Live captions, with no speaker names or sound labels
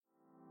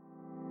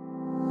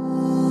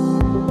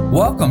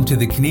Welcome to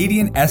the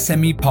Canadian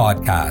SME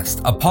Podcast,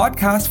 a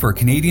podcast for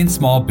Canadian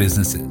small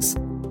businesses.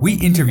 We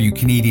interview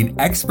Canadian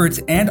experts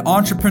and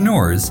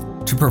entrepreneurs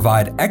to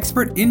provide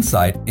expert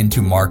insight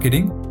into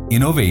marketing,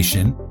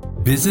 innovation,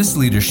 business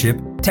leadership,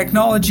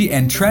 technology,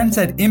 and trends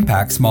that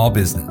impact small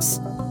business.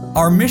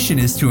 Our mission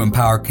is to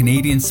empower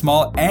Canadian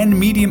small and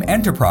medium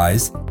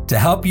enterprise to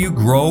help you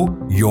grow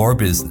your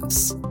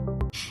business.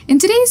 In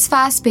today's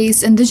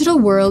fast-paced and digital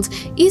world,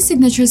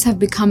 e-signatures have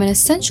become an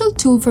essential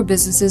tool for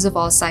businesses of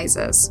all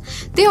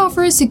sizes. They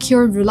offer a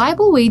secure,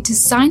 reliable way to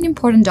sign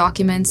important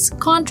documents,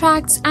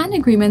 contracts, and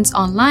agreements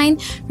online,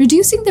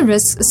 reducing the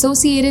risks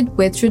associated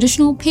with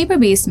traditional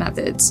paper-based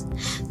methods.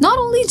 Not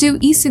only do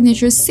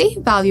e-signatures save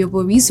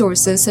valuable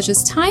resources such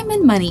as time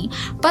and money,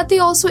 but they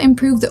also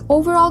improve the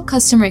overall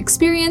customer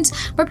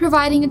experience by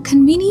providing a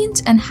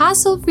convenient and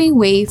hassle-free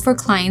way for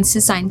clients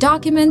to sign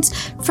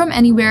documents from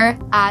anywhere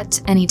at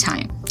any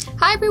time.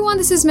 Hi everyone,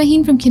 this is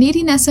Maheen from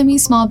Canadian SME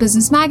Small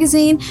Business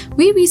Magazine.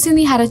 We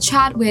recently had a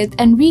chat with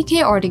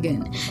Enrique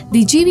Ortegon,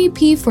 the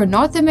GVP for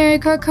North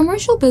America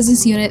Commercial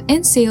Business Unit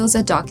in Sales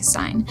at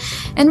DocuSign.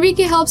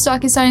 Enrique helps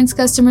DocuSign's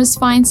customers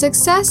find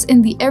success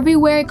in the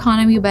everywhere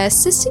economy by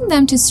assisting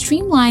them to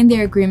streamline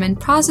their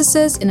agreement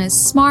processes in a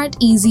smart,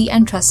 easy,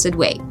 and trusted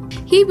way.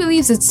 He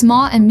believes that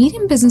small and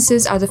medium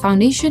businesses are the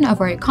foundation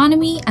of our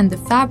economy and the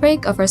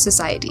fabric of our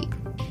society.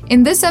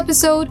 In this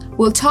episode,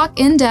 we'll talk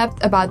in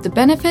depth about the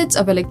benefits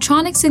of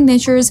electronic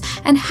signatures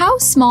and how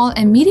small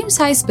and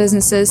medium-sized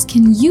businesses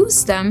can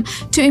use them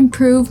to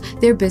improve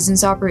their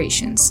business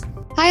operations.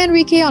 Hi,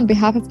 Enrique. On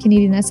behalf of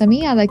Canadian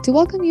SME, I'd like to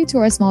welcome you to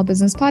our Small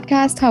Business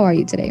Podcast. How are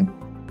you today?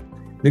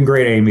 Doing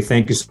great, Amy.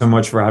 Thank you so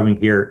much for having me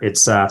here.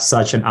 It's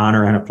such an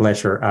honor and a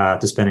pleasure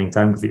to spending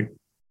time with you.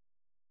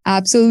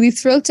 Absolutely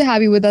thrilled to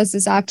have you with us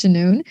this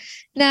afternoon.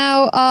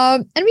 Now,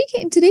 Enrique,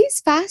 in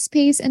today's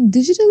fast-paced and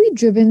digitally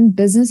driven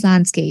business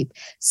landscape,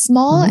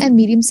 small and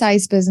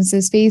medium-sized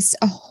businesses face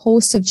a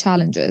host of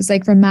challenges,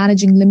 like from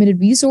managing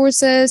limited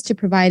resources to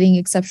providing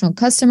exceptional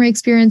customer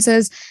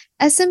experiences.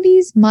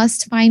 SMBs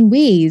must find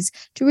ways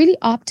to really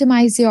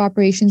optimize their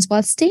operations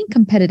while staying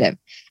competitive.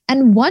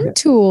 And one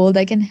tool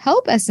that can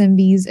help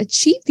SMBs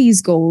achieve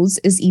these goals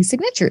is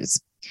e-signatures.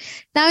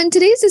 Now, in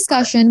today's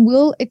discussion,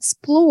 we'll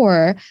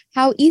explore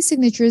how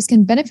e-signatures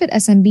can benefit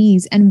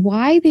SMBs and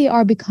why they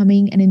are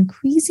becoming an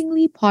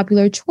increasingly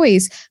popular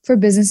choice for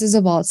businesses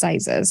of all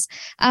sizes.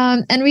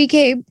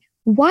 Enrique,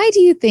 why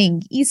do you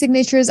think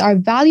e-signatures are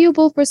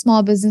valuable for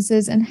small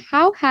businesses, and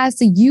how has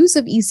the use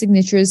of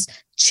e-signatures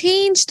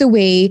changed the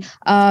way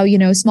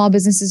small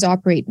businesses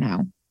operate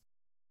now?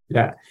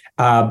 Yeah.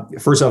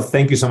 First off,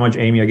 thank you so much,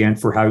 Amy, again,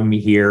 for having me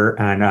here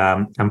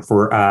and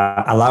for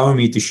allowing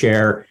me to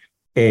share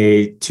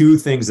two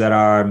things that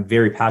I'm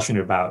very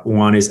passionate about.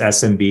 One is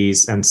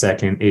SMBs and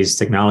second is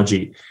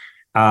technology.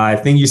 I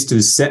think just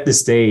to set the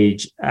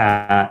stage,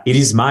 it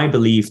is my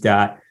belief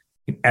that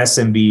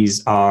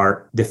SMBs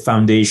are the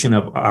foundation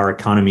of our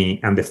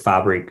economy and the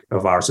fabric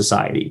of our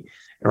society,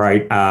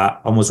 right?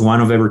 Almost one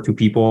of every two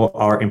people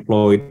are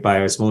employed by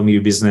a small and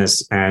medium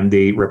business, and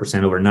they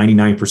represent over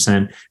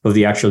 99% of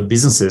the actual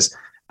businesses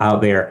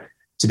out there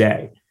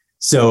today.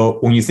 So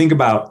when you think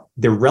about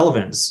the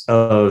relevance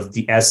of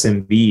the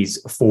SMBs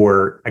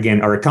for, again,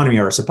 our economy,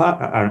 our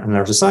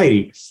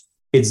society,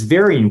 it's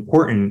very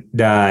important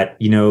that,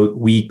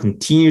 we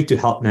continue to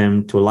help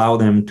them, to allow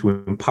them, to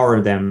empower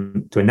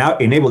them, to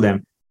enable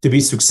them to be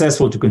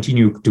successful, to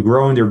continue to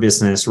grow in their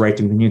business, right?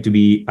 To continue to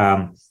be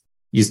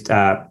just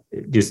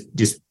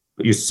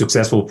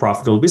successful,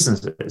 profitable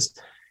businesses.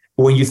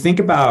 When you think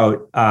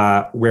about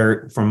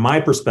where, from my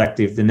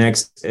perspective, the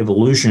next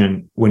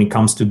evolution when it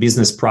comes to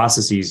business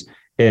processes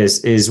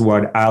is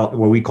what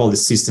we call the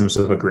systems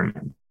of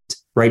agreement,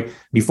 right?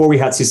 Before we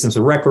had systems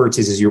of records,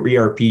 this is your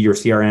ERP, your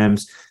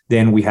CRMs.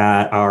 Then we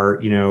had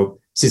our,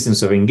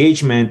 systems of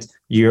engagement,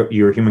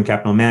 your human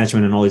capital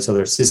management, and all these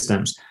other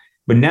systems.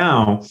 But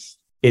now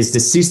is the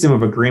system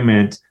of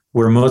agreement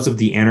where most of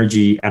the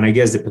energy and I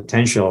guess the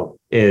potential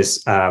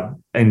is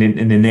in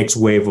the next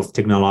wave of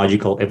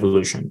technological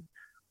evolution.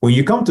 When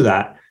you come to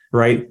that,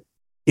 right,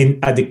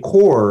 at the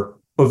core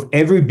of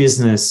every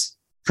business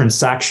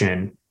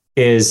transaction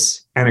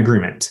is an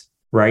agreement,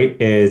 right?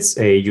 It's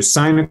you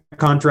sign a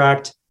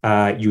contract,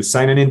 you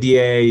sign an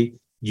NDA,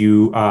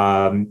 you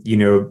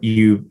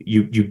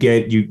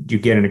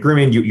get an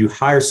agreement, you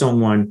hire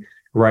someone,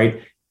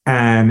 right?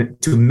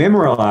 And to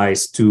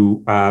memorialize,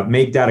 to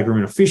make that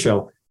agreement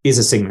official is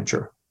a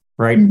signature,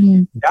 right?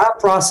 Mm-hmm. That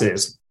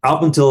process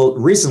up until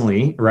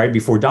recently, right,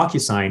 before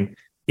DocuSign,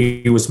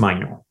 it was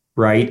manual.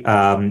 Right?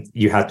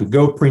 You had to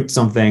go print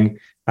something.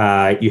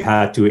 You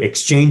had to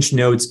exchange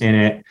notes in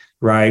it.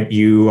 Right?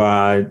 You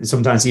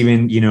sometimes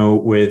even,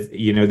 with,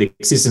 the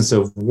existence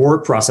of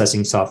word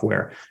processing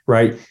software,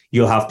 right?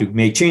 You'll have to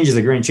make changes,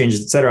 agreement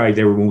changes, et cetera.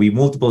 There will be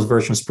multiple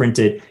versions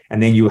printed,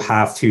 and then you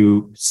have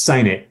to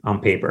sign it on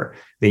paper.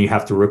 Then you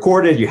have to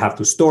record it. You have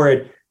to store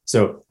it.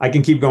 So I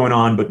can keep going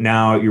on, but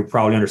now you're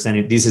probably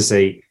understanding this is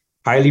a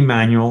highly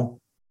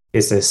manual,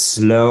 it's a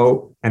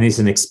slow, and it's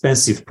an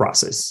expensive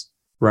process,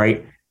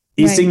 right?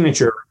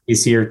 E-signature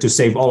is here to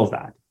save all of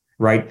that,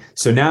 right?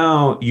 So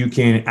now you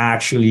can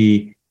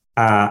actually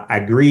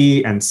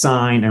agree and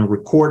sign and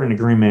record an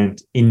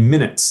agreement in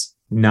minutes,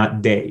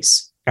 not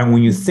days. And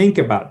when you think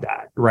about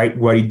that, right,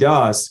 what it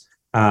does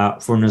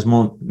for the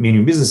small,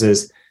 medium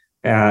businesses,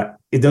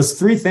 it does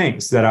three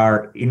things that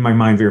are, in my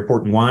mind, very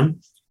important. One,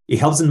 it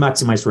helps them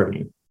maximize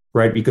revenue,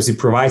 right? Because it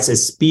provides a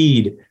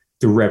speed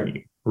to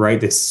revenue, right?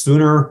 The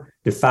sooner,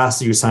 the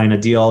faster you sign a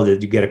deal,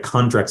 that you get a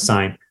contract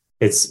signed,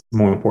 it's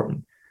more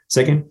important.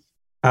 Second,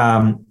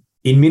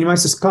 it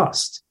minimizes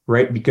cost,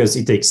 right? Because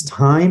it takes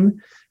time,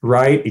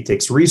 right? It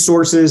takes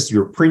resources,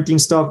 you're printing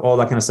stuff, all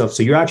that kind of stuff.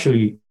 So you're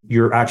actually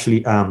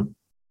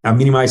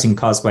minimizing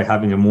costs by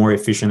having a more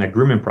efficient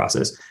agreement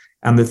process.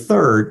 And the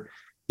third,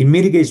 it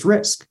mitigates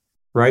risk,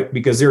 right?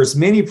 Because there's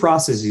many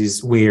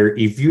processes where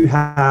if you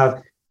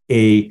have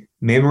a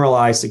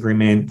memorialized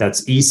agreement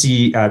that's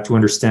easy to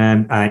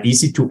understand,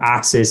 easy to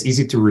access,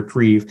 easy to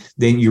retrieve,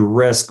 then your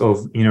risk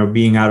of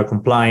being out of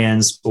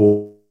compliance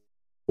or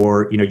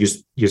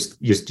just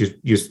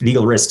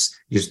legal risks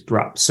just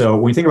drop. So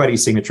when you think about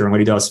e-signature and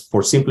what it does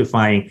for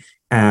simplifying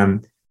a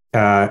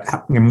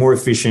more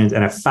efficient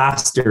and a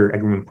faster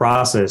agreement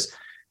process,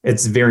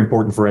 it's very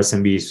important for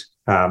SMBs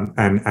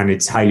and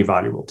it's highly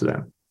valuable to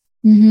them.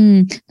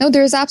 Mm-hmm. No,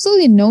 there's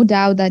absolutely no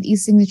doubt that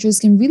e-signatures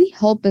can really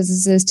help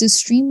businesses to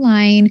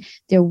streamline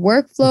their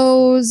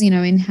workflows,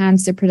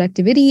 enhance their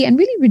productivity and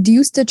really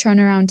reduce the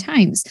turnaround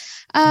times.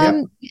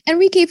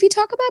 Enrique, if you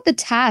talk about the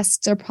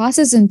tasks or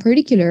process in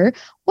particular,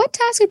 what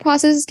tasks or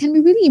processes can be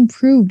really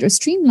improved or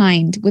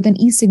streamlined with an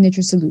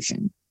e-signature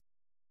solution?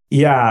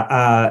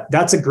 Yeah,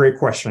 that's a great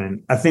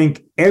question. I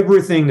think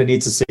everything that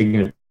needs a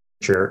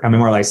signature, a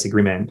memorialized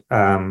agreement,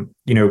 can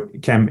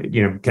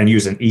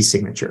use an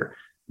e-signature.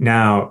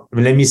 Now,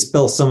 let me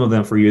spell some of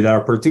them for you that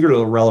are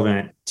particularly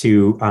relevant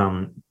to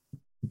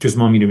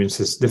small medium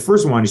businesses. The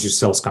first one is your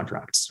sales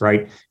contracts,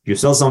 right? You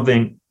sell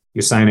something,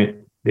 you sign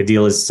it, the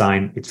deal is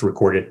signed, it's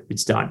recorded,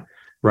 it's done,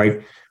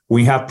 right?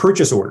 We have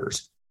purchase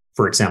orders,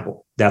 for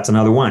example. That's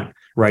another one,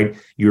 right?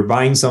 You're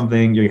buying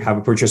something, you have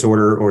a purchase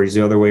order, or is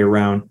the other way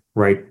around,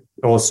 right?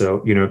 Also,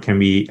 can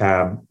be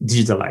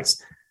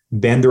digitalized.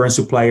 Vendor and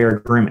supplier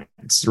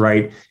agreements,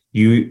 right?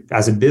 You,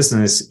 as a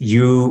business,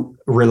 you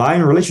rely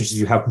on relationships.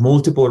 You have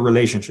multiple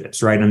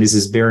relationships, right? And this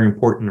is very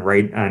important,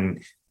 right? And,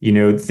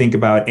 think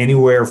about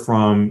anywhere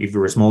from if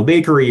you're a small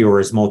bakery or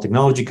a small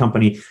technology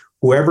company,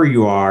 whoever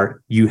you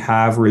are, you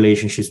have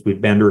relationships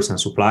with vendors and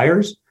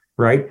suppliers,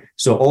 right?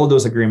 So all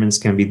those agreements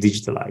can be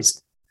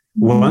digitalized.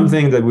 Mm-hmm. One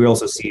thing that we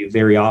also see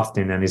very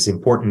often and is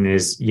important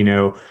is,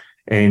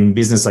 in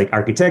business like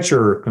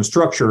architecture,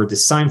 construction,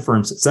 design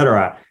firms, et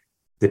cetera,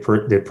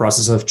 the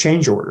process of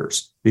change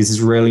orders. This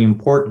is really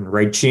important,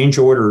 right? Change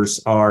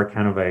orders are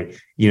kind of a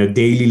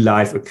daily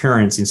life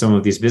occurrence in some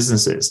of these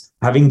businesses.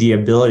 Having the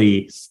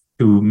ability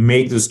to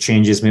make those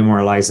changes,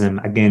 memorialize them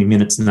again in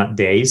minutes, not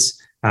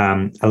days,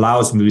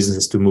 allows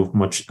businesses to move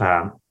much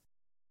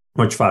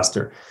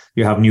faster.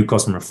 You have new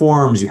customer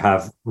forms. You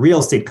have real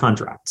estate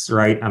contracts,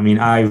 right? I mean,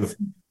 I've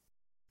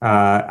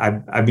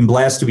been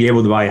blessed to be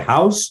able to buy a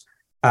house.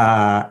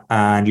 And,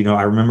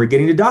 I remember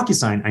getting the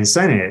DocuSign and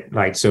signing it.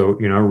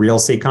 Real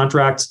estate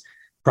contracts,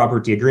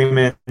 property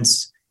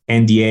agreements,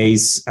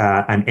 NDAs,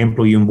 and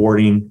employee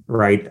onboarding,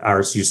 right,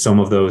 are some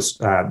of those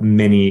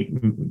many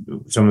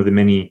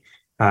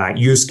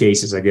use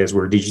cases, I guess,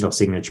 where digital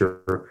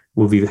signature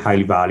will be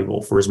highly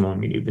valuable for a small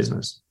and medium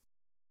business.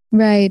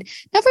 Right.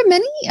 Now, for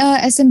many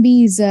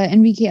SMBs,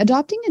 Enrique,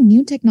 adopting a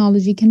new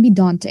technology can be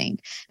daunting,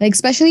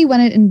 especially when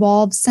it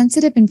involves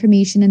sensitive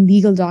information and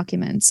legal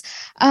documents.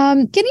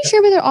 Can you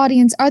share with our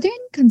audience, are there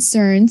any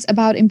concerns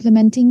about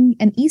implementing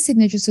an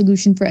e-signature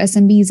solution for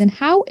SMBs, and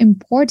how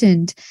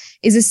important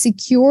is a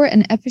secure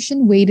and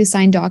efficient way to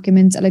sign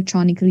documents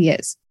electronically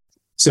is?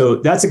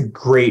 So that's a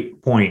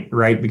great point,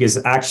 right? Because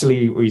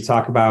actually, when you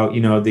talk about,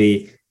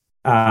 the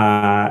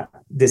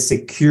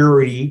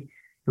security,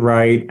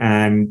 right,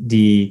 and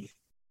the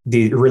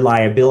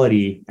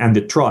reliability and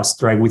the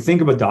trust, right? We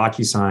think about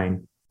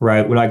DocuSign,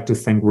 right? We like to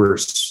think we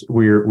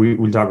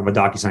talk about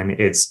DocuSign.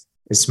 It's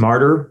a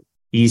smarter,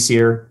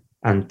 easier,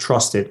 and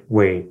trusted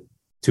way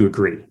to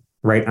agree,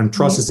 right? And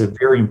trust is a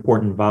very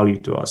important value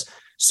to us.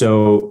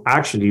 So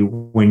actually,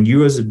 when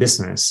you as a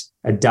business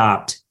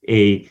adopt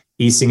a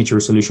e-signature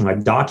solution like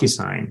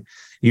DocuSign,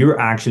 you're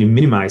actually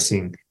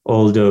minimizing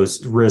all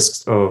those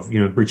risks of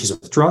breaches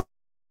of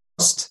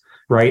trust.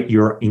 Right,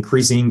 you're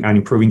increasing and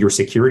improving your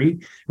security.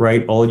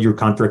 Right, all your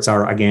contracts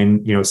are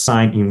again,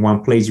 signed in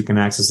one place. You can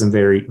access them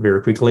very,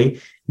 very quickly.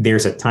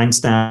 There's a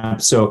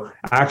timestamp. So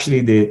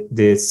actually,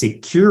 the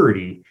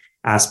security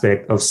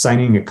aspect of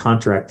signing a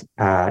contract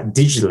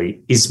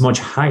digitally is much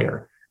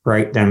higher,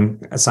 right, than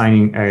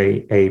signing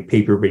a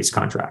paper-based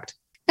contract.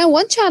 Now,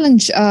 one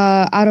challenge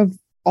out of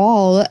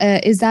all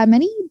is that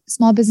many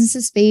small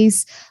businesses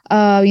face,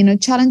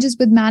 challenges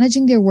with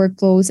managing their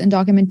workflows and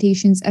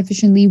documentations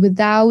efficiently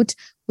without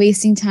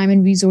wasting time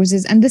and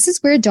resources. And this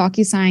is where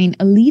DocuSign,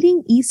 a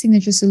leading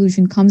e-signature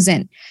solution, comes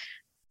in.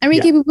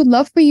 Enrique, we would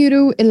love for you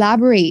to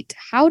elaborate.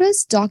 How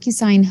does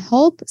DocuSign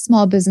help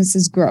small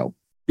businesses grow?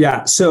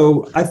 Yeah,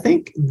 so I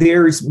think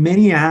there's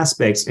many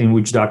aspects in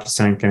which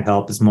DocuSign can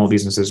help small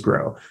businesses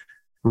grow,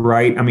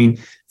 right? I mean,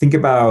 think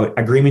about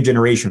agreement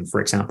generation,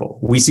 for example.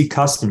 We see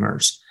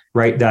customers,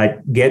 right,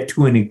 that get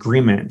to an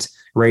agreement,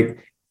 right,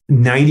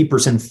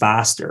 90%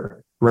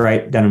 faster,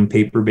 right, than on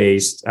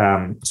paper-based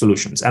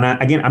solutions. And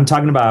again, I'm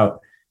talking about,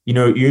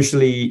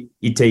 usually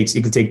it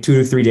could take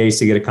 2 to 3 days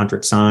to get a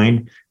contract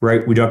signed,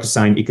 right? With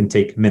DocuSign, it can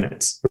take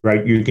minutes,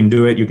 right? You can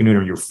do it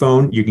on your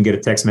phone. You can get a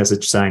text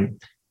message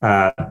signed.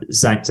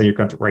 Sign your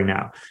contract right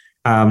now.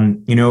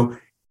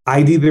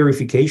 ID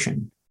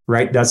verification,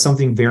 right? That's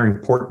something very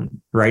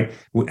important, right?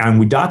 And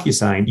with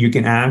DocuSign, you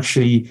can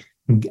actually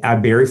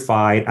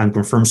verify and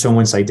confirm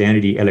someone's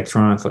identity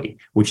electronically,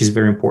 which is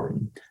very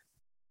important.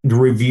 The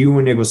review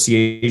and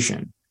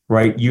negotiation,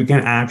 right? You can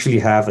actually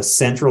have a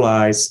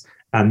centralized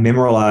and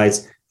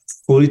memorialized,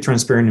 fully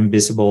transparent and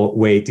visible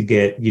way to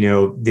get,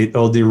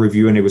 all the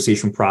review and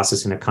negotiation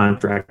process in a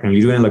contract. And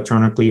you do it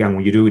electronically. And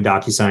when you do it with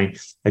DocuSign,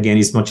 again,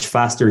 it's much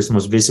faster, it's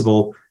most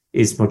visible,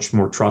 it's much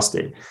more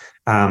trusted.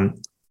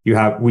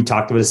 We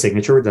talked about a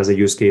signature. That's a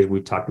use case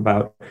we talked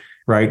about,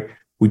 right?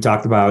 We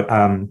talked about,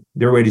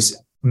 there are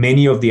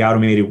many of the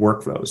automated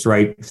workflows,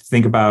 right?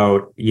 Think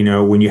about,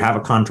 when you have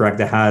a contract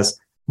that has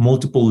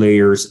multiple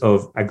layers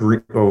of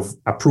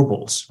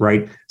approvals,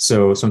 right?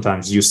 So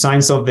sometimes you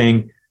sign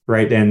something,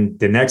 right? Then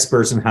the next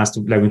person has to,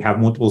 we have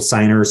multiple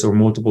signers or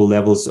multiple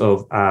levels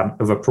of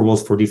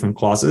approvals for different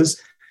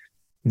clauses.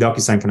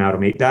 DocuSign can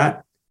automate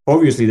that.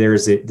 Obviously, there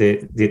is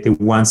the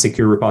one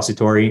secure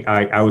repository.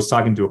 I was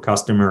talking to a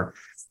customer,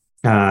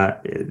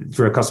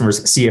 to a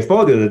customer's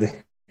CFO the other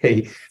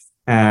day,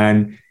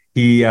 and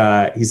he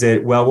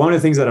said, well, one of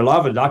the things that I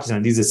love at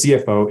DocuSign, he's a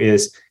CFO,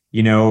 is,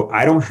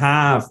 I don't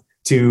have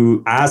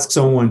to ask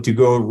someone to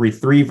go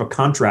retrieve a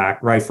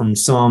contract, right, from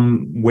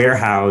some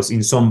warehouse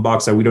in some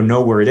box that we don't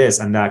know where it is.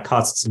 And that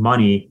costs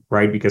money,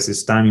 right, because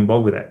there's time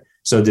involved with it.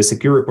 So the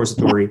secure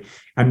repository.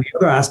 And the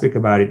other aspect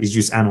about it is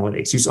just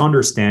analytics, just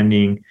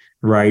understanding,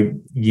 right,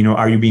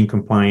 are you being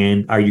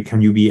compliant?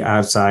 Can you be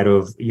outside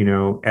of,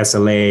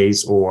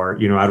 SLAs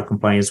or, out of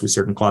compliance with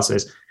certain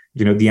clauses?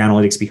 The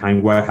analytics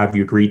behind what have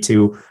you agreed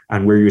to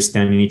and where you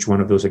stand in each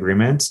one of those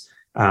agreements.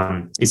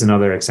 Is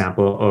another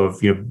example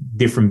of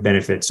different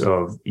benefits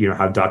of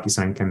how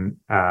DocuSign can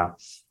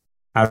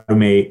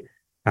automate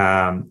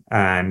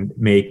and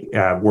make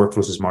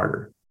workflows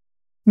smarter.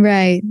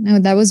 Right. No,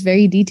 that was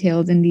very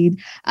detailed indeed.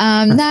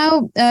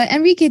 Now,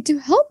 Enrique, to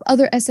help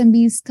other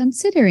SMBs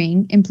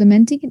considering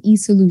implementing an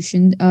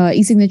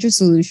e-signature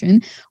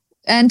solution,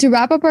 and to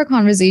wrap up our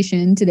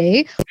conversation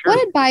today, sure,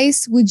 what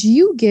advice would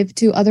you give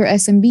to other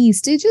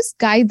SMBs to just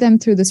guide them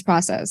through this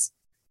process?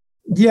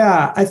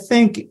 Yeah, I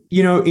think,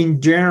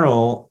 in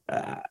general,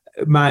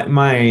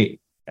 my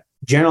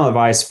general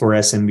advice for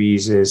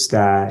SMBs is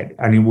that,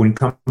 when it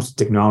comes to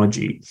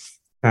technology,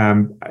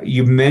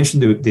 you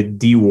mentioned the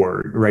D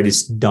word, right?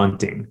 It's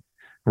daunting,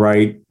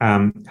 right?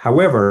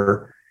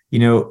 However,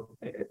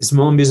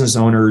 small business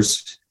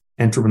owners,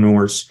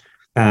 entrepreneurs,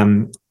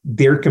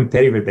 their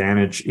competitive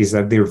advantage is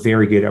that they're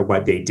very good at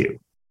what they do,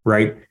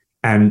 right?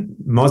 And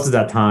most of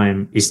that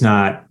time is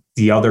not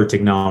the other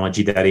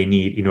technology that they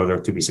need in order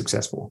to be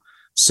successful.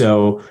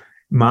 So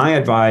my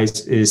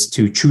advice is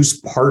to choose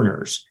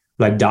partners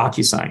like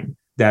DocuSign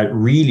that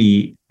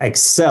really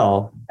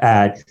excel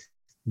at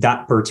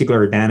that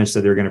particular advantage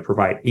that they're going to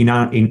provide. In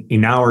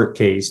our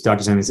case,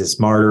 DocuSign is a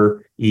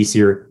smarter,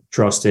 easier,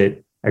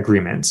 trusted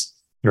agreements,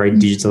 right? Mm-hmm.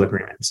 Digital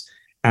agreements.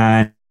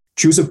 And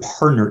choose a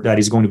partner that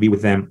is going to be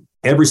with them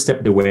every step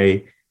of the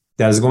way,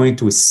 that is going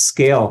to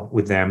scale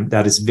with them.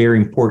 That is very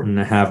important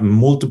to have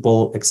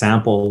multiple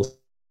examples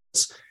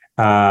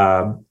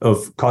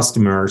of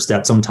customers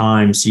that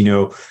sometimes,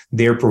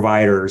 their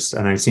providers,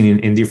 and I've seen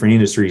in different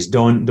industries,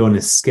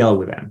 don't scale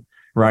with them,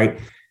 right?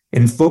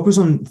 And focus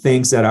on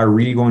things that are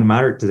really going to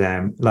matter to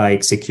them,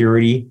 like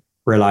security,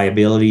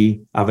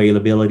 reliability,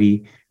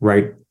 availability,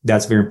 right?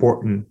 That's very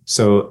important.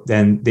 So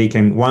then they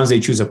can, once they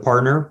choose a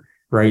partner,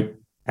 right?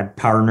 A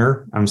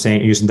partner, I'm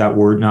saying, using that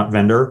word, not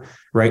vendor,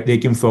 right? They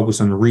can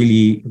focus on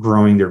really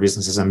growing their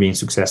businesses and being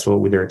successful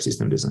with their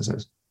existing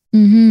businesses.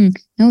 Mm-hmm.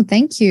 No,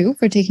 thank you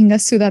for taking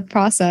us through that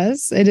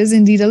process. It is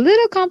indeed a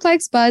little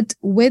complex, but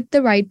with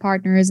the right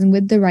partners and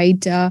with the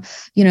right,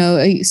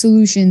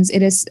 solutions,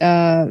 it is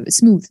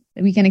smooth.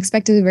 We can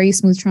expect a very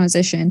smooth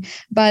transition.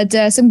 But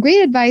some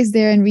great advice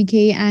there,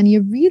 Enrique, and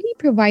you really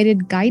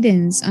provided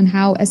guidance on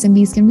how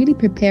SMBs can really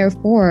prepare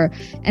for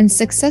and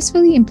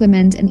successfully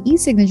implement an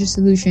e-signature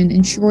solution,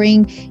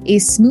 ensuring a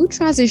smooth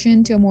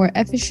transition to a more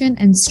efficient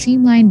and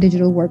streamlined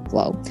digital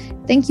workflow.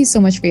 Thank you so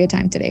much for your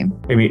time today.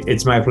 Amy,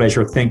 it's my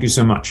pleasure. Thank you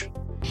so much.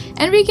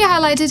 Enrique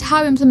highlighted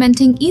how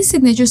implementing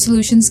e-signature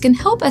solutions can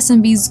help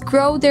SMBs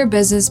grow their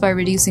business by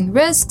reducing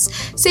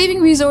risks,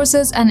 saving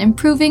resources, and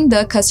improving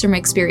the customer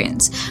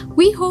experience.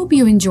 We hope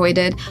you enjoyed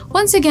it.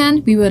 Once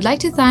again, we would like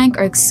to thank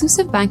our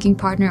exclusive banking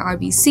partner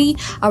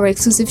RBC, our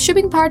exclusive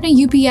shipping partner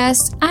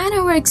UPS, and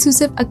our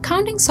exclusive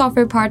accounting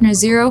software partner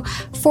Xero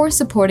for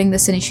supporting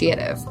this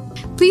initiative.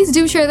 Please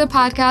do share the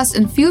podcast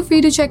and feel free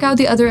to check out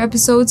the other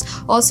episodes.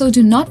 Also,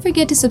 do not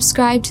forget to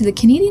subscribe to the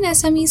Canadian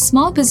SME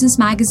Small Business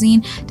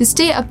Magazine to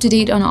stay up to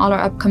date on all our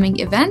upcoming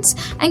events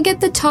and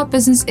get the top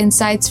business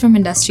insights from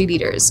industry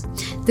leaders.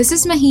 This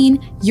is Maheen,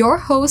 your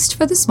host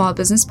for the Small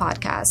Business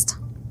Podcast.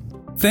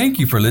 Thank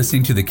you for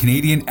listening to the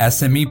Canadian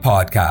SME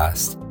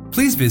Podcast.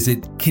 Please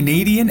visit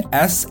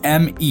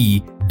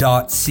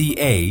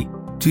canadiansme.ca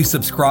to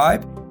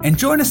subscribe and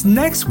join us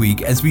next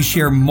week as we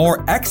share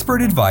more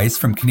expert advice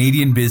from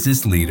Canadian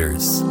business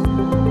leaders.